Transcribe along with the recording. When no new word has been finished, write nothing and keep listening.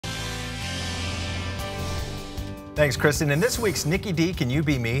Thanks, Kristen. And this week's Nikki-Dee, Can You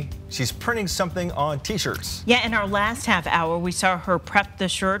Be Me? She's printing something on t-shirts. Yeah, in our last half hour, we saw her prep the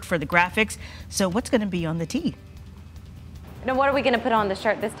shirt for the graphics. So what's going to be on the tee? Now, what are we going to put on the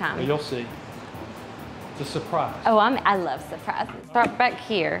shirt this time? Well, you'll see. It's a surprise. Oh, I love surprises. Start back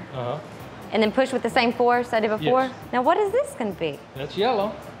here. And then push with the same force I did before? Yes. Now, what is this going to be? That's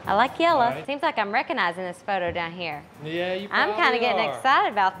yellow. I like yellow. Right. Seems like I'm recognizing this photo down here. Yeah, you I'm probably kind of getting are.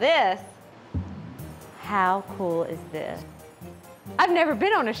 excited about this. How cool is this? I've never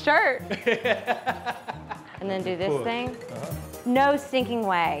been on a shirt. And then do this thing. No stinking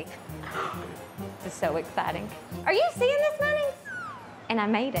way. This is so exciting. Are you seeing this, Munnings? And I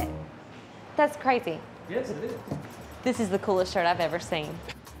made it. That's crazy. Yes, it is. This is the coolest shirt I've ever seen.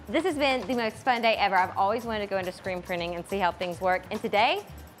 This has been the most fun day ever. I've always wanted to go into screen printing and see how things work. And today,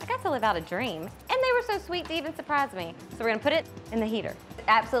 I got to live out a dream. And they were so sweet to even surprise me. So we're gonna put it in the heater.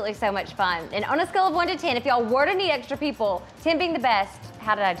 Absolutely so much fun. And on a scale of 1 to 10, if y'all were to need extra people, 10 being the best,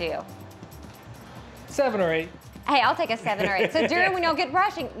 how did I do? 7 or 8. Hey, I'll take a 7 or 8. So during when y'all get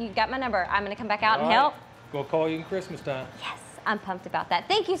rushing, you got my number. I'm gonna come back out and help. We'll call you in Christmas time. Yes, I'm pumped about that.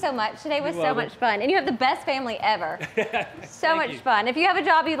 Thank you so much. Today was You're so welcome. much fun. And you have the best family ever. So much fun. If you have a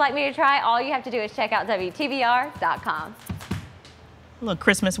job you'd like me to try, all you have to do is check out WTVR.com. A little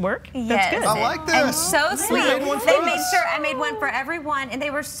Christmas work. Yes. That's good. I like this. And so sweet. made one for They us. made sure I made one for everyone, and they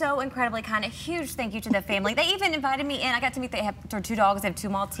were so incredibly kind. A huge thank you to the family. They even invited me in. I got to meet. They have 2 dogs. They have 2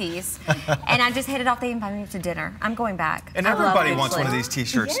 Maltese, and I just hit it off. They invited me to dinner. I'm going back. And I love everybody wants Goochland. one of these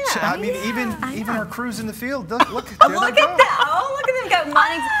t-shirts. Yeah, I mean, I even know. our crews in the field. Look, Look there at they go. that! Oh, look at them go,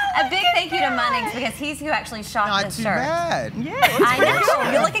 Munnings. A big thank you to Munnings because he's who actually shot Not this too shirt. bad. Yeah. I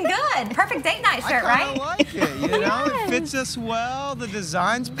know. You're looking good. Perfect date night shirt, I right? kinda like it, you know? It fits us well. The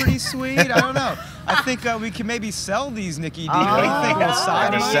design's pretty sweet. I don't know. I think we can maybe sell these, Nikki-Dee. What do you think? A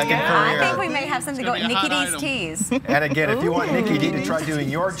side a money? second I career. think we may have something going. Nikki-Dee's tees. And again, if you want Nikki-Dee to try doing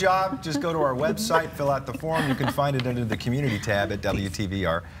your job, just go to our website, fill out the form. You can find it under the community tab at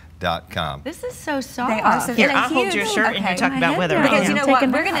WTVR.com. This is so soft. They are so Here, and a I'll hold your huge- shirt and you talk My about head weather. down. Because you know what,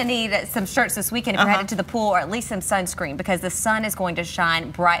 Taking we're back. going to need some shirts this weekend if you're headed to the pool, or at least some sunscreen, because the sun is going to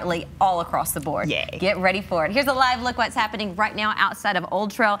shine brightly all across the board. Yay. Get ready for it. Here's a live look what's happening right now outside of Old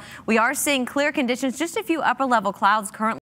Trail. We are seeing clear conditions, just a few upper level clouds currently.